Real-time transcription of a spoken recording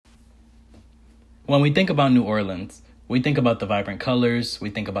When we think about New Orleans, we think about the vibrant colors, we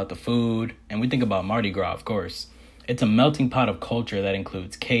think about the food, and we think about Mardi Gras, of course. It's a melting pot of culture that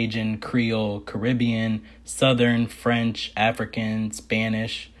includes Cajun, Creole, Caribbean, Southern, French, African,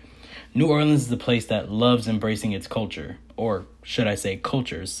 Spanish. New Orleans is a place that loves embracing its culture, or should I say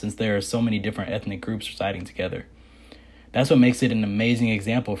cultures, since there are so many different ethnic groups residing together. That's what makes it an amazing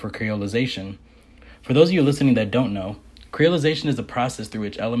example for creolization. For those of you listening that don't know, creolization is a process through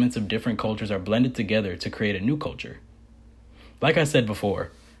which elements of different cultures are blended together to create a new culture. Like I said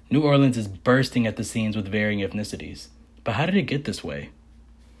before, New Orleans is bursting at the seams with varying ethnicities. But how did it get this way?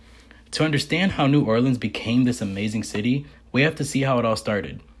 To understand how New Orleans became this amazing city, we have to see how it all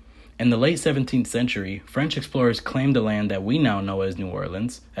started. In the late 17th century, French explorers claimed the land that we now know as New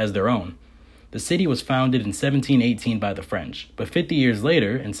Orleans as their own. The city was founded in 1718 by the French, but 50 years later,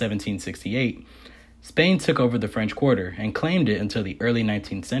 in 1768, Spain took over the French Quarter and claimed it until the early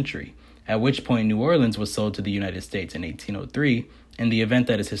 19th century, at which point New Orleans was sold to the United States in 1803 in the event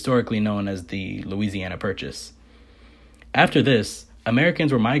that is historically known as the Louisiana Purchase. After this,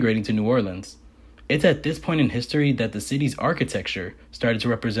 Americans were migrating to New Orleans. It's at this point in history that the city's architecture started to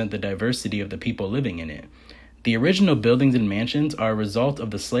represent the diversity of the people living in it. The original buildings and mansions are a result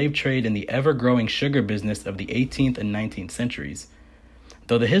of the slave trade and the ever-growing sugar business of the 18th and 19th centuries.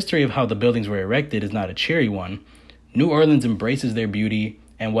 Though the history of how the buildings were erected is not a cheery one, New Orleans embraces their beauty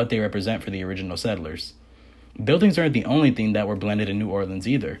and what they represent for the original settlers. Buildings aren't the only thing that were blended in New Orleans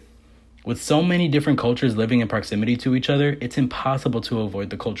either. With so many different cultures living in proximity to each other, it's impossible to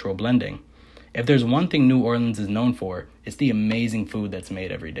avoid the cultural blending. If there's one thing New Orleans is known for, it's the amazing food that's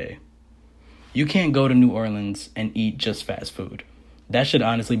made every day. You can't go to New Orleans and eat just fast food. That should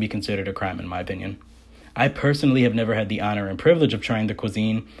honestly be considered a crime in my opinion. I personally have never had the honor and privilege of trying the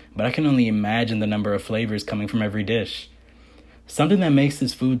cuisine, but I can only imagine the number of flavors coming from every dish. Something that makes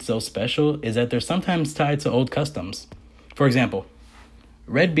this food so special is that they're sometimes tied to old customs. For example,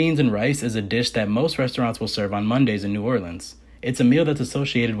 red beans and rice is a dish that most restaurants will serve on Mondays in New Orleans. It's a meal that's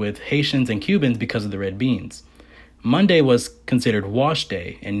associated with Haitians and Cubans because of the red beans. Monday was considered wash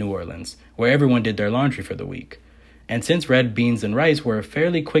day in New Orleans, where everyone did their laundry for the week. And since red beans and rice were a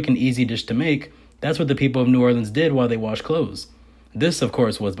fairly quick and easy dish to make, that's what the people of New Orleans did while they washed clothes. This, of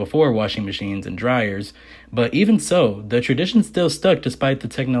course, was before washing machines and dryers, but even so, the tradition still stuck despite the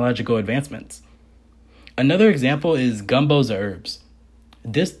technological advancements. Another example is gumbo's herbs.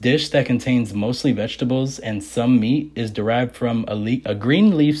 This dish that contains mostly vegetables and some meat is derived from a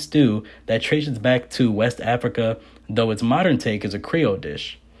green leaf stew that traces back to West Africa, though its modern take is a Creole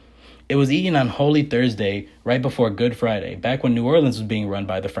dish. It was eaten on Holy Thursday, right before Good Friday, back when New Orleans was being run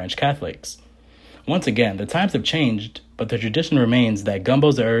by the French Catholics. Once again, the times have changed, but the tradition remains that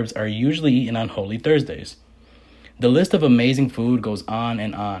gumbo's herbs are usually eaten on Holy Thursdays. The list of amazing food goes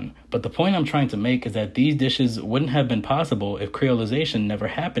on, but the point I'm trying to make is that these dishes wouldn't have been possible if creolization never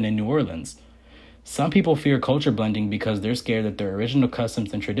happened in New Orleans. Some people fear culture blending because they're scared that their original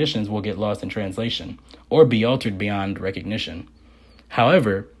customs and traditions will get lost in translation, or be altered beyond recognition.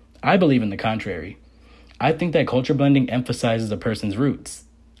 However, I believe in the contrary. I think that culture blending emphasizes a person's roots,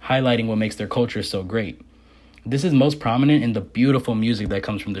 highlighting what makes their culture so great. This is most prominent in the beautiful music that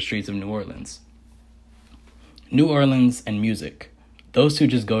comes from the streets of New Orleans. New Orleans and music. Those two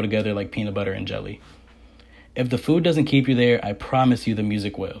just go together like peanut butter and jelly. If the food doesn't keep you there, I promise you the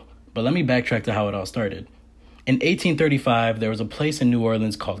music will. But let me backtrack to how it all started. In 1835, there was a place in New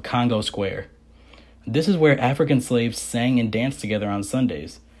Orleans called Congo Square. This is where African slaves sang and danced together on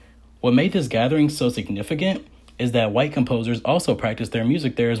Sundays. What made this gathering so significant is that white composers also practiced their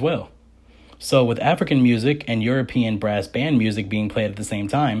music there as well. So with African music and European brass band music being played at the same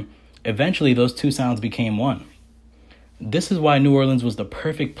time, eventually those two sounds became one. This is why New Orleans was the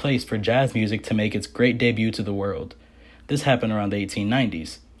perfect place for jazz music to make its great debut to the world. This happened around the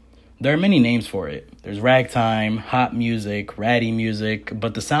 1890s. There are many names for it. There's ragtime, hot music, ratty music,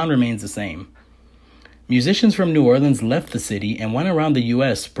 but the sound remains the same. Musicians from New Orleans left the city and went around the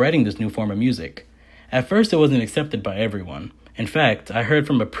U.S. spreading this new form of music. At first, it wasn't accepted by everyone. In fact, I heard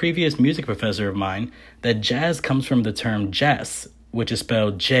from a previous music professor of mine that jazz comes from the term jas, which is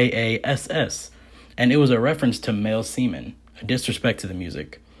spelled J-A-S-S, and it was a reference to male semen, a disrespect to the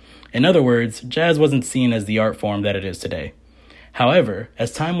music. In other words, jazz wasn't seen as the art form that it is today. However,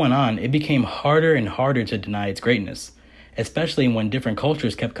 as time went on, it became harder and harder to deny its greatness, especially when different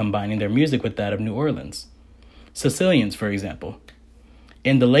cultures kept combining their music with that of New Orleans. Sicilians, for example.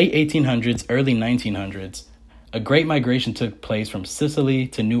 In the late 1800s, early 1900s, a great migration took place from Sicily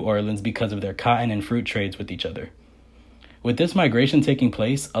to New Orleans because of their cotton and fruit trades with each other. With this migration taking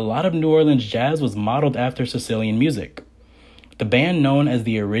place, a lot of New Orleans jazz was modeled after Sicilian music. The band, known as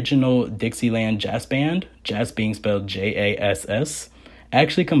the original Dixieland Jass Band, jazz being spelled Jass,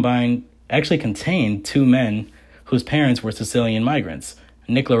 actually contained two men whose parents were Sicilian migrants,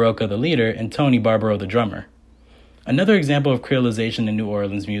 Nick LaRocca, the leader, and Tony Barbaro, the drummer. Another example of creolization in New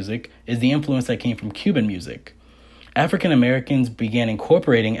Orleans music is the influence that came from Cuban music. African Americans began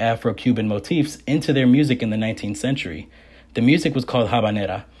incorporating Afro-Cuban motifs into their music in the 19th century. The music was called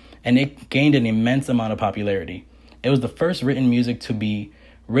habanera, and it gained an immense amount of popularity. It was the first written music to be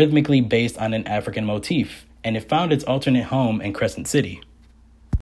rhythmically based on an African motif, and it found its alternate home in Crescent City.